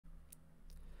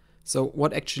So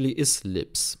what actually is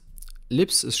LIBS?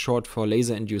 LIBS is short for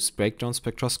laser-induced breakdown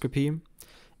spectroscopy.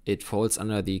 It falls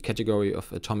under the category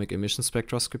of atomic emission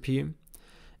spectroscopy.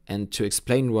 And to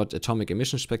explain what atomic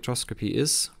emission spectroscopy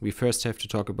is, we first have to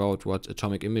talk about what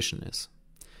atomic emission is.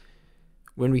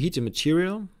 When we heat a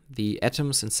material, the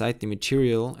atoms inside the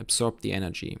material absorb the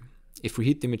energy. If we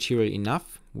heat the material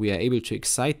enough, we are able to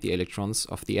excite the electrons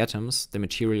of the atoms the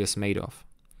material is made of.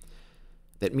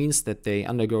 That means that they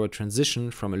undergo a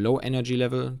transition from a low energy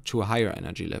level to a higher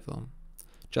energy level,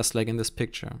 just like in this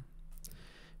picture.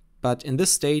 But in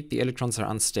this state, the electrons are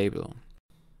unstable.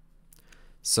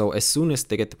 So as soon as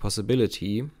they get the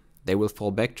possibility, they will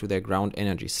fall back to their ground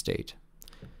energy state.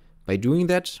 By doing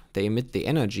that, they emit the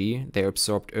energy they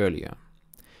absorbed earlier.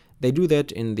 They do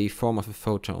that in the form of a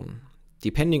photon.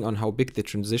 Depending on how big the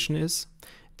transition is,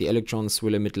 the electrons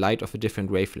will emit light of a different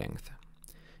wavelength.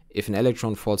 If an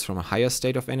electron falls from a higher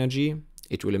state of energy,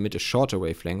 it will emit a shorter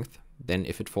wavelength than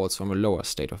if it falls from a lower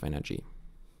state of energy.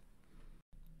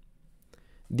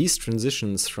 These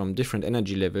transitions from different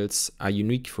energy levels are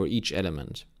unique for each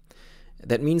element.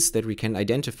 That means that we can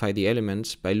identify the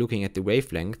element by looking at the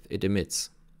wavelength it emits.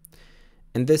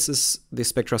 And this is the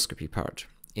spectroscopy part.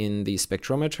 In the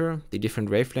spectrometer, the different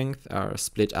wavelengths are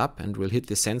split up and will hit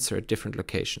the sensor at different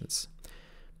locations.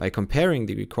 By comparing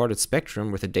the recorded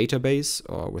spectrum with a database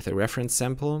or with a reference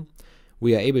sample,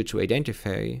 we are able to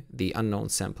identify the unknown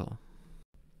sample.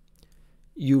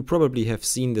 You probably have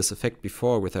seen this effect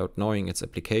before without knowing its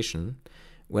application.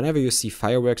 Whenever you see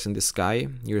fireworks in the sky,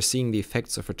 you are seeing the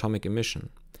effects of atomic emission.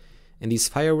 In these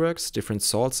fireworks, different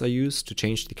salts are used to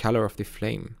change the color of the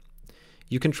flame.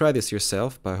 You can try this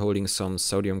yourself by holding some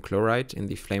sodium chloride in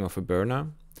the flame of a burner,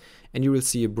 and you will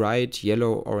see a bright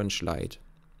yellow-orange light.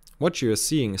 What you are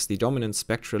seeing is the dominant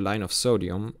spectral line of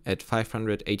sodium at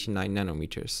 589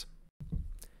 nanometers.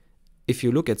 If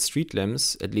you look at street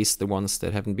lamps, at least the ones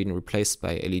that haven't been replaced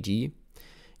by LED,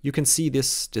 you can see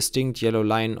this distinct yellow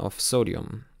line of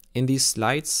sodium. In these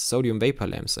lights, sodium vapor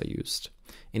lamps are used.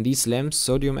 In these lamps,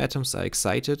 sodium atoms are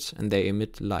excited and they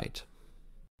emit light.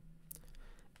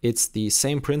 It's the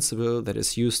same principle that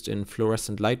is used in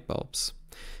fluorescent light bulbs.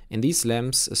 In these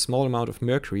lamps, a small amount of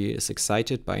mercury is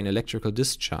excited by an electrical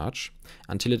discharge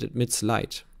until it emits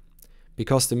light.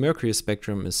 Because the mercury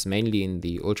spectrum is mainly in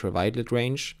the ultraviolet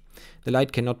range, the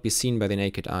light cannot be seen by the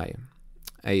naked eye.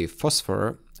 A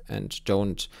phosphor, and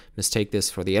don't mistake this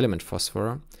for the element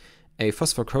phosphor, a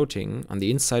phosphor coating on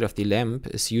the inside of the lamp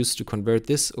is used to convert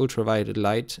this ultraviolet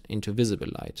light into visible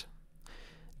light.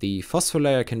 The phosphor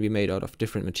layer can be made out of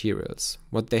different materials.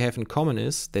 What they have in common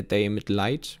is that they emit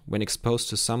light when exposed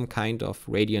to some kind of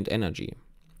radiant energy.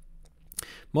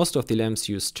 Most of the lamps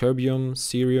use terbium,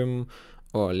 cerium,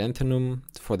 or lanthanum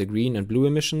for the green and blue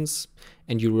emissions,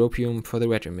 and europium for the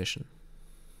red emission.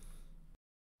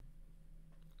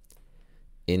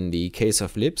 In the case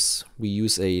of LIBS, we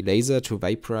use a laser to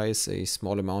vaporize a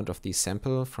small amount of the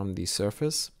sample from the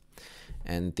surface.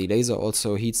 And the laser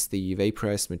also heats the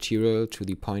vaporized material to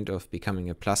the point of becoming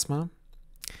a plasma.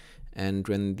 And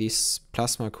when this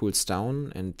plasma cools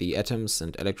down and the atoms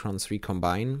and electrons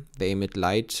recombine, they emit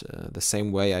light the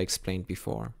same way I explained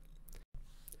before.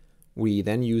 We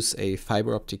then use a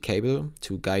fiber optic cable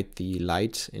to guide the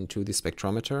light into the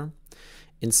spectrometer.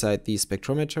 Inside the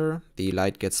spectrometer, the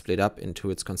light gets split up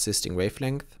into its consisting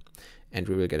wavelength, and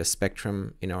we will get a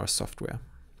spectrum in our software.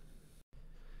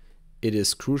 It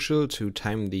is crucial to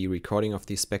time the recording of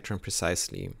the spectrum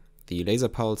precisely. The laser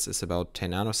pulse is about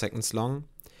 10 nanoseconds long.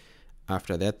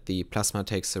 After that, the plasma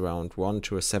takes around 1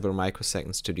 to several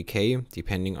microseconds to decay,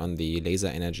 depending on the laser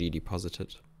energy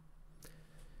deposited.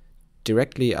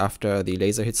 Directly after the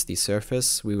laser hits the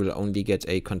surface, we will only get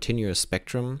a continuous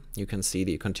spectrum. You can see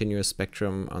the continuous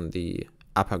spectrum on the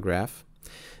upper graph.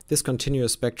 This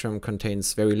continuous spectrum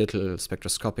contains very little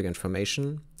spectroscopic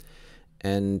information.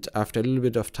 And after a little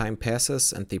bit of time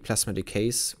passes and the plasma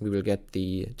decays, we will get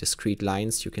the discrete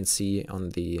lines you can see on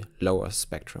the lower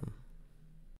spectrum.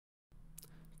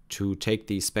 To take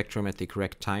the spectrum at the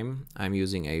correct time, I'm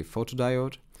using a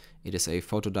photodiode. It is a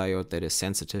photodiode that is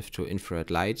sensitive to infrared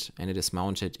light, and it is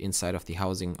mounted inside of the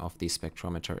housing of the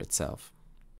spectrometer itself.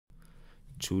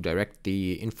 To direct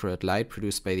the infrared light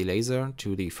produced by the laser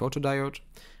to the photodiode,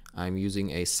 I'm using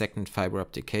a second fiber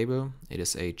optic cable. It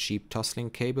is a cheap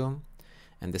Toslink cable.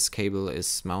 And this cable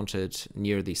is mounted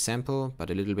near the sample, but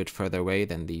a little bit further away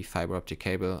than the fiber optic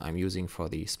cable I'm using for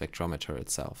the spectrometer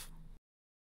itself.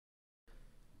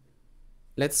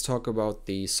 Let's talk about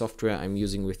the software I'm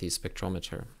using with the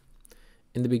spectrometer.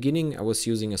 In the beginning, I was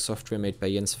using a software made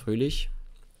by Jens Fröhlich.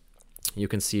 You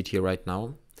can see it here right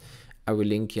now. I will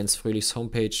link Jens Fröhlich's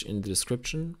homepage in the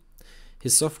description.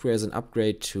 His software is an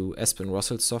upgrade to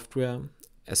Espen-Rosselt software.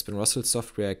 Espen-Rosselt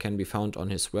software can be found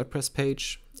on his WordPress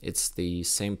page. It's the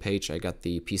same page I got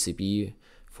the PCB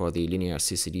for the linear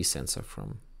CCD sensor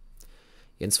from.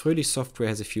 Jens Fröhlich software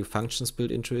has a few functions built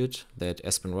into it that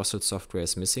Espen-Rosselt software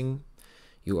is missing.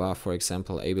 You are, for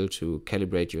example, able to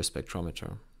calibrate your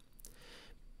spectrometer.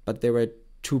 But there were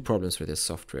two problems with his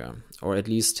software, or at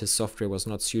least his software was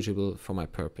not suitable for my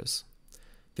purpose.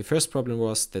 The first problem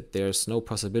was that there's no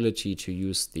possibility to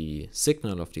use the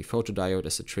signal of the photodiode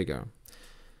as a trigger.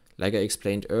 Like I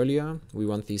explained earlier, we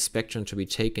want the spectrum to be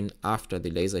taken after the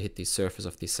laser hit the surface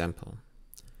of the sample.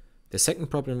 The second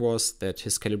problem was that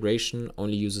his calibration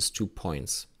only uses 2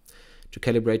 points. To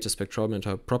calibrate the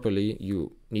spectrometer properly,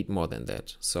 you need more than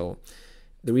that. So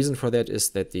the reason for that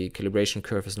is that the calibration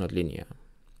curve is not linear.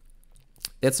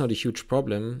 That's not a huge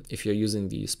problem if you're using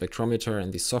the spectrometer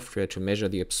and the software to measure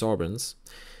the absorbance,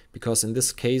 because in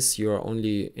this case you are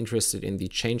only interested in the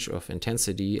change of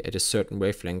intensity at a certain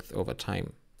wavelength over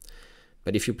time.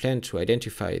 But if you plan to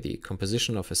identify the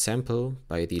composition of a sample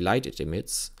by the light it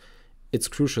emits, it's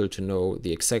crucial to know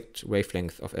the exact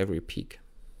wavelength of every peak.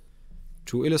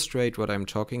 To illustrate what I'm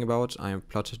talking about, I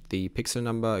plotted the pixel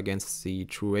number against the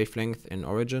true wavelength in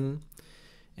origin.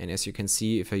 And as you can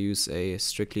see, if I use a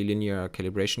strictly linear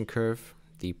calibration curve,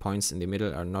 the points in the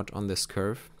middle are not on this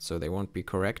curve, so they won't be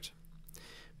correct.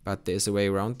 But there is a way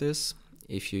around this.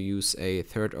 If you use a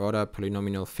third order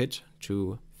polynomial fit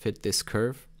to fit this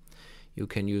curve, you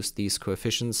can use these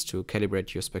coefficients to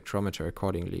calibrate your spectrometer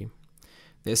accordingly.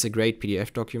 There's a great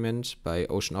PDF document by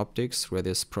Ocean Optics where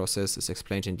this process is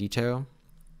explained in detail.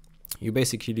 You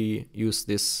basically use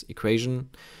this equation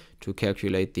to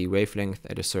calculate the wavelength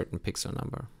at a certain pixel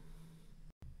number.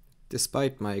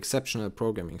 Despite my exceptional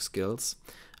programming skills,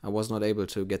 I was not able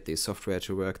to get the software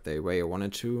to work the way I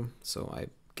wanted to, so I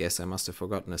guess I must have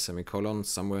forgotten a semicolon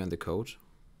somewhere in the code.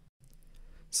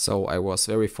 So I was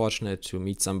very fortunate to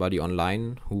meet somebody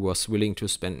online who was willing to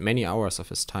spend many hours of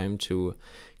his time to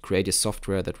create a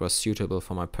software that was suitable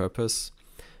for my purpose.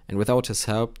 And without his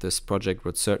help, this project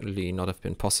would certainly not have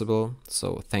been possible,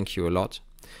 so thank you a lot.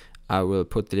 I will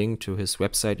put the link to his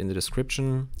website in the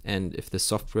description, and if the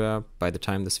software, by the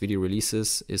time this video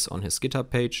releases, is on his GitHub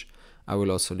page, I will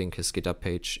also link his GitHub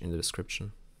page in the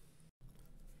description.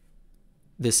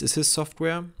 This is his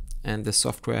software, and the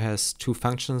software has 2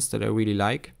 functions that I really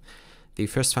like. The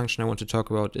first function I want to talk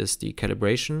about is the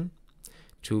calibration.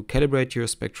 To calibrate your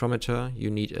spectrometer, you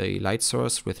need a light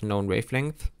source with known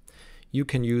wavelength. You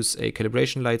can use a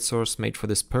calibration light source made for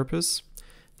this purpose.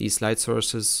 These light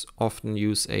sources often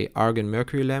use a argon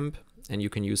mercury lamp, and you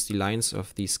can use the lines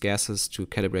of these gases to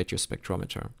calibrate your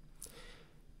spectrometer.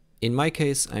 In my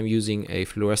case, I'm using a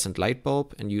fluorescent light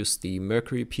bulb and use the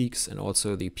mercury peaks and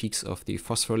also the peaks of the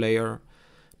phosphor layer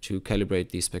to calibrate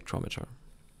the spectrometer.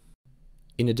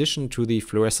 In addition to the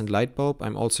fluorescent light bulb,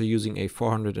 I'm also using a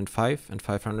 405 and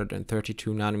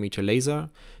 532 nanometer laser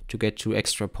to get 2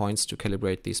 extra points to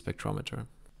calibrate the spectrometer.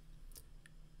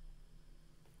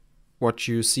 What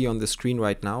you see on the screen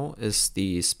right now is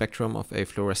the spectrum of a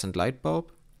fluorescent light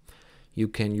bulb. You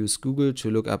can use Google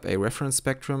to look up a reference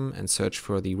spectrum and search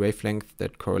for the wavelength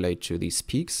that correlate to these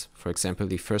peaks. For example,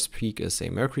 the first peak is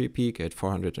a mercury peak at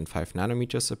 405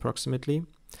 nanometers approximately.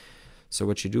 So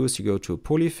what you do is you go to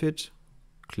Polyfit,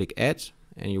 click Add,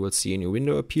 and you will see a new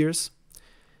window appears.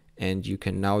 And you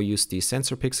can now use the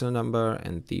sensor pixel number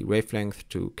and the wavelength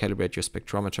to calibrate your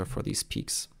spectrometer for these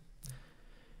peaks.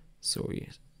 So we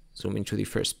zoom into the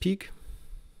first peak,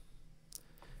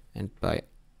 and by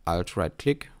Alt right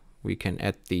click we can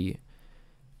add the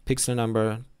pixel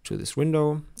number to this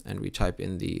window, and we type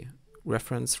in the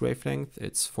reference wavelength.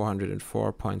 It's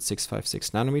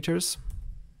 404.656 nanometers,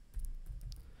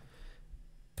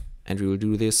 and we will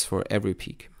do this for every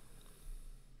peak.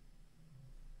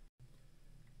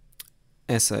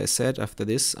 As I said, after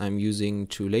this I'm using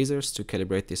 2 lasers to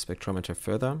calibrate the spectrometer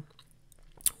further.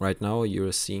 Right now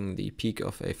you're seeing the peak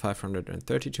of a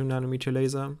 532 nanometer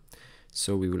laser,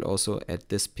 so we will also add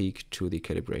this peak to the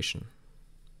calibration.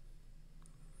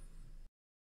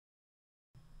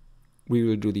 We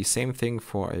will do the same thing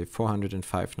for a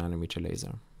 405 nanometer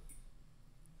laser.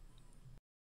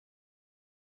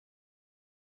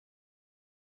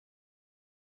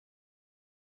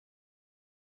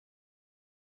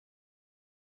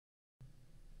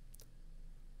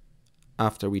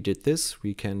 After we did this,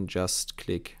 we can just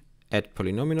click Add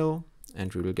Polynomial,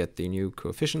 and we will get the new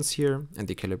coefficients here, and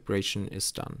the calibration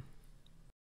is done.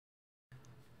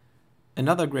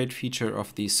 Another great feature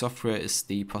of the software is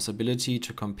the possibility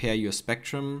to compare your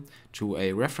spectrum to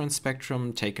a reference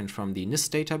spectrum taken from the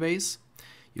NIST database.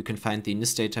 You can find the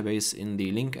NIST database in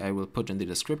the link I will put in the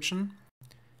description.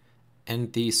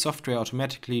 and the software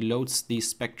automatically loads these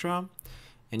spectra,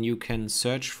 and you can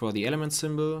search for the element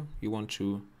symbol you want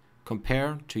to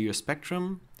compare to your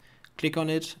spectrum, click on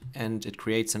it, and it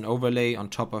creates an overlay on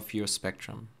top of your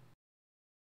spectrum.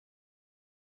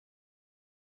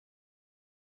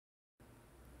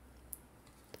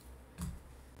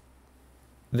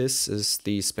 This is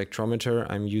the spectrometer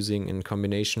I'm using in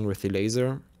combination with the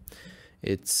laser.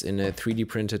 It's in a 3D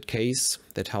printed case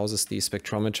that houses the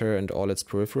spectrometer and all its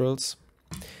peripherals.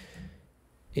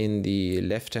 In the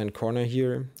left-hand corner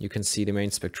here, you can see the main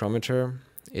spectrometer.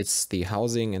 It's the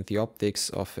housing and the optics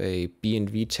of a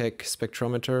B&V Tech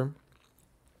spectrometer.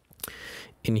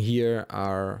 In here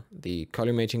are the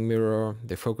collimating mirror,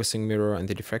 the focusing mirror, and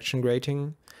the diffraction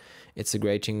grating. It's a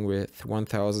grating with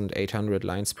 1,800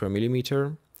 lines per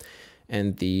millimeter,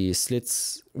 and the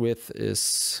slits width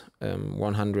is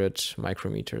 100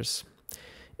 micrometers.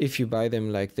 If you buy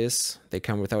them like this, they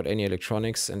come without any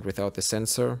electronics and without the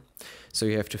sensor, so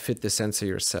you have to fit the sensor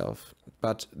yourself,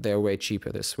 but they're way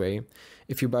cheaper this way.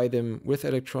 If you buy them with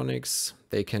electronics,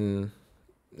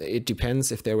 it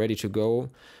depends if they're ready to go.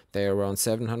 They're around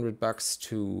 $700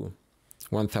 to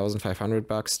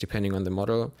 $1,500 depending on the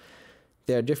model.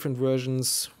 There are different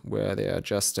versions where they are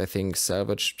just, I think,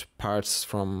 salvaged parts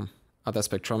from other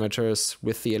spectrometers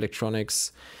with the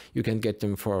electronics. You can get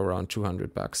them for around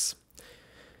 $200.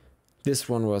 This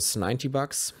one was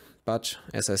 $90, but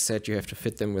as I said, you have to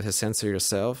fit them with a sensor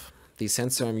yourself. The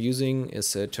sensor I'm using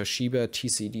is a Toshiba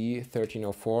TCD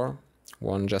 1304,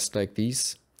 one just like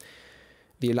these.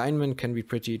 The alignment can be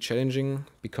pretty challenging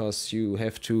because you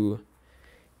have to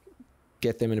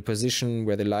get them in a position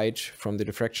where the light from the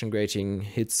diffraction grating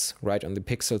hits right on the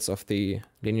pixels of the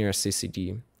linear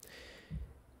CCD.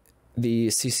 The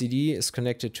CCD is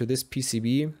connected to this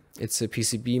PCB. It's a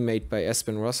PCB made by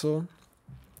Espen Russell.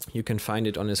 You can find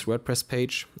it on his WordPress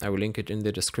page. I will link it in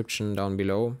the description down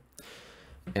below.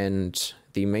 And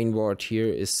the main board here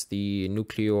is the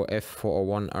Nucleo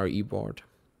F401RE board.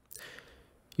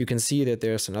 You can see that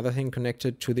there's another thing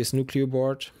connected to this Nucleo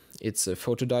board. It's a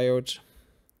photodiode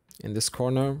in this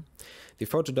corner. The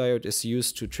photodiode is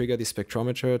used to trigger the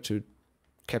spectrometer to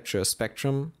capture a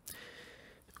spectrum.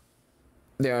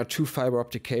 There are two fiber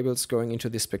optic cables going into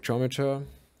the spectrometer.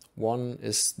 One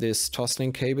is this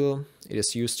Toslink cable. It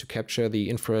is used to capture the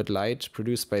infrared light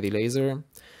produced by the laser.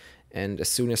 And as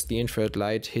soon as the infrared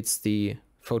light hits the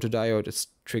photodiode, it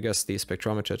triggers the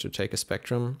spectrometer to take a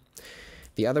spectrum.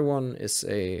 The other one is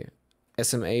a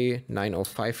SMA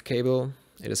 905 cable.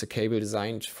 It is a cable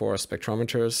designed for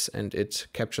spectrometers, and it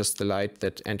captures the light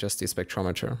that enters the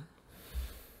spectrometer.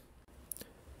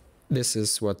 This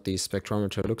is what the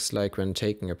spectrometer looks like when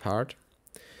taken apart.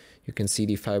 You can see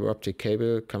the fiber optic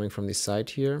cable coming from the side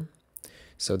here.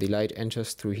 So the light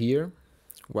enters through here.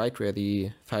 Right where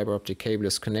the fiber optic cable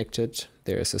is connected,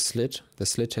 there is a slit. The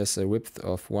slit has a width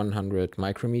of 100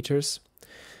 micrometers.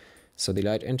 So the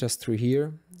light enters through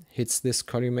here, hits this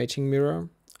collimating mirror.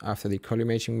 After the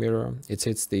collimating mirror, it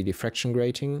hits the diffraction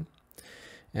grating.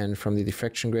 And from the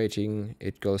diffraction grating,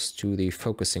 it goes to the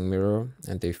focusing mirror.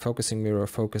 And the focusing mirror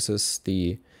focuses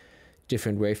the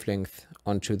different wavelength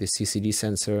onto the CCD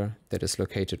sensor that is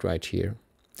located right here.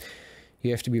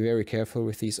 You have to be very careful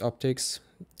with these optics.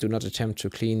 Do not attempt to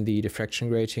clean the diffraction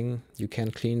grating. You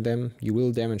can clean them. You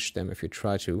will damage them if you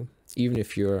try to. Even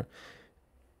if you're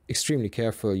extremely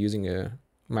careful using a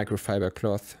microfiber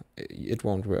cloth, it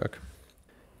won't work.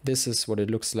 This is what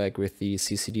it looks like with the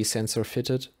CCD sensor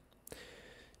fitted.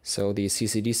 So the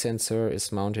CCD sensor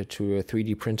is mounted to a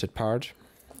 3D printed part,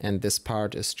 and this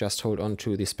part is just held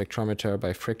onto the spectrometer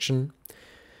by friction.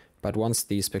 But once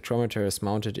the spectrometer is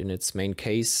mounted in its main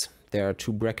case, there are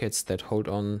two brackets that hold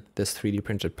on this 3D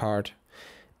printed part,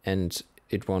 and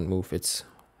it won't move. It's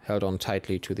held on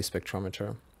tightly to the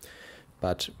spectrometer.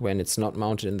 But when it's not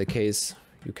mounted in the case,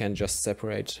 you can just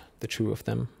separate the two of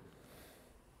them.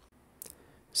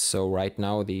 So right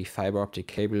now the fiber optic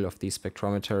cable of the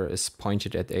spectrometer is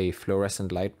pointed at a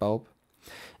fluorescent light bulb,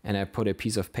 and I put a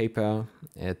piece of paper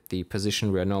at the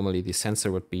position where normally the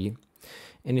sensor would be.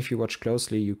 And if you watch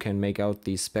closely, you can make out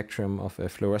the spectrum of a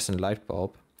fluorescent light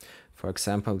bulb. For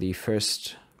example, the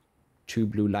first two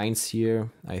blue lines here,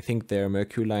 I think they're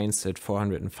mercury lines at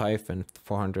 405 and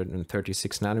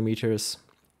 436 nanometers.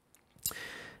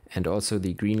 And also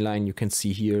the green line you can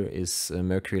see here is a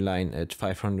mercury line at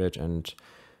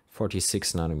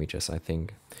 546 nanometers, I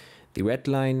think. The red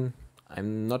line,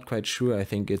 I'm not quite sure. I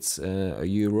think it's a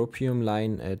europium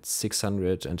line at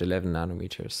 611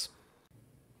 nanometers.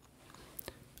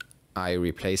 I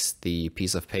replaced the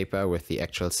piece of paper with the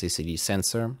actual CCD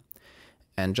sensor.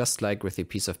 And just like with the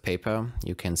piece of paper,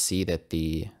 you can see that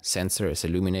the sensor is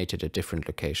illuminated at different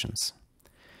locations.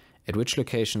 At which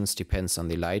locations depends on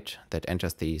the light that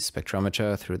enters the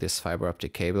spectrometer through this fiber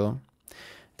optic cable.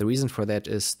 The reason for that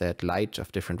is that light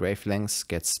of different wavelengths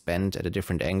gets bent at a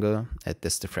different angle at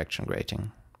this diffraction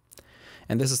grating.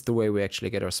 And this is the way we actually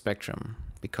get our spectrum,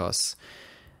 because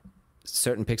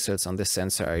certain pixels on this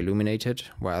sensor are illuminated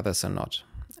while others are not.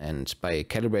 And by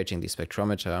calibrating the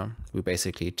spectrometer, we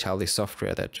basically tell the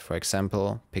software that, for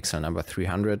example, pixel number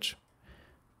 300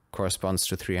 corresponds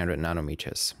to 300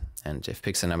 nanometers. And if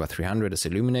pixel number 300 is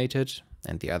illuminated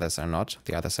and the others are not,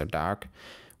 the others are dark,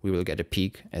 we will get a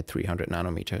peak at 300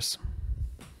 nanometers.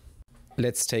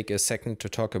 Let's take a second to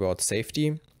talk about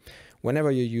safety.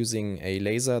 Whenever you're using a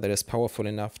laser that is powerful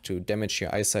enough to damage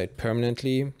your eyesight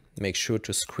permanently, make sure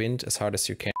to squint as hard as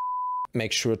you can.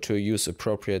 Make sure to use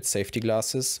appropriate safety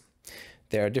glasses.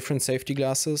 There are different safety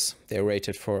glasses. They're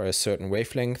rated for a certain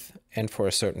wavelength and for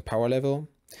a certain power level.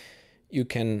 You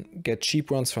can get cheap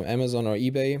ones from Amazon or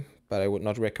eBay, but I would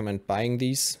not recommend buying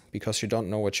these because you don't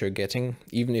know what you're getting.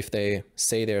 Even if they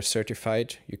say they're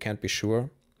certified, you can't be sure.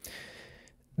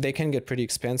 They can get pretty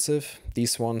expensive.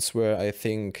 These ones were, I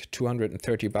think,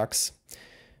 $230,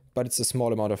 but it's a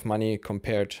small amount of money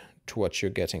compared to what you're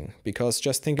getting. Because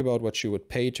just think about what you would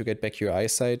pay to get back your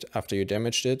eyesight after you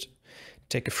damaged it.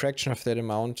 Take a fraction of that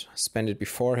amount, spend it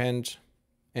beforehand,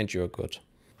 and you're good.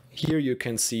 Here you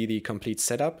can see the complete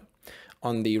setup.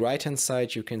 On the right hand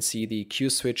side you can see the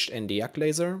Q-switched Nd:YAG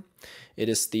laser. It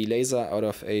is the laser out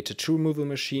of a tattoo removal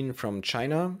machine from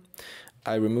China.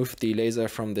 I removed the laser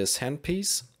from this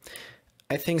handpiece.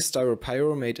 I think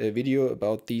Styropyro made a video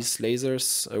about these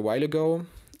lasers a while ago,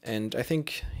 and I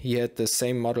think he had the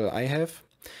same model I have.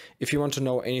 If you want to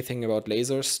know anything about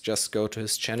lasers, just go to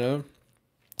his channel.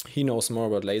 He knows more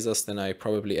about lasers than I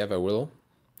probably ever will.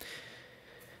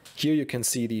 Here you can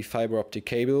see the fiber optic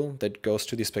cable that goes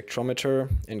to the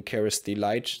spectrometer and carries the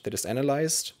light that is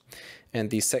analyzed. And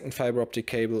the second fiber optic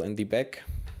cable in the back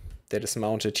that is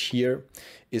mounted here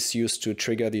is used to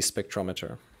trigger the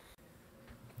spectrometer.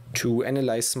 To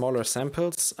analyze smaller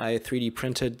samples, I 3D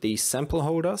printed these sample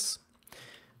holders.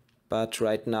 But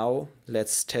right now,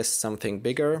 let's test something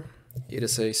bigger. It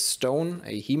is a stone,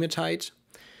 a hematite,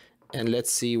 and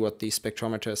let's see what the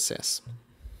spectrometer says.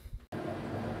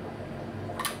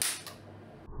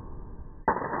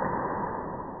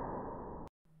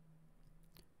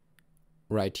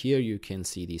 Right here you can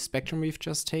see the spectrum we've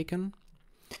just taken,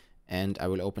 and I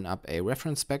will open up a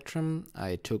reference spectrum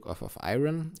I took off of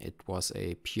iron. It was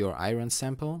a pure iron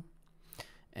sample,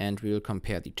 and we will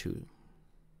compare the two.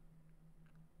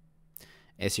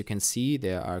 As you can see,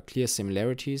 there are clear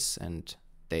similarities and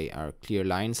they are clear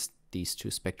lines these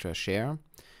two spectra share,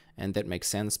 and that makes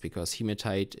sense because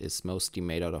hematite is mostly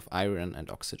made out of iron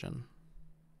and oxygen.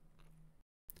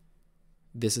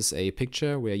 This is a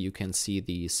picture where you can see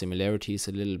the similarities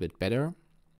a little bit better.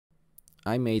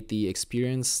 I made the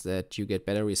experience that you get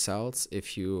better results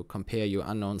if you compare your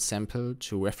unknown sample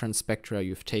to reference spectra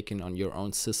you've taken on your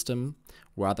own system,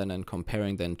 rather than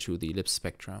comparing them to the LIBS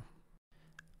spectra.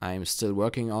 I'm still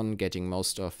working on getting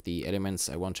most of the elements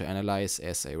I want to analyze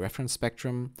as a reference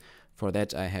spectrum. For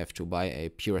that I have to buy a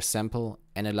pure sample,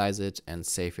 analyze it, and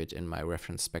save it in my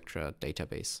reference spectra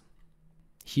database.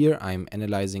 Here I'm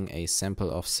analyzing a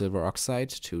sample of silver oxide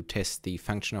to test the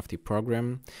function of the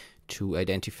program to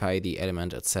identify the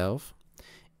element itself.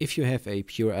 If you have a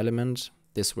pure element,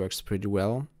 this works pretty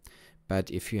well,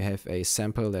 but if you have a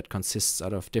sample that consists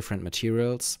out of different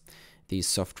materials, the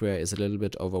software is a little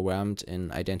bit overwhelmed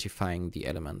in identifying the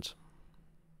element.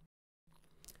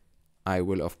 I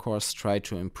will of course try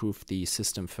to improve the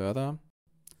system further.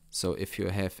 So if you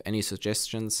have any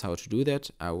suggestions how to do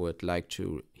that, I would like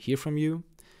to hear from you.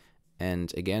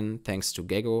 And again, thanks to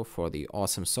Gego for the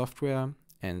awesome software,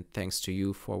 and thanks to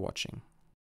you for watching.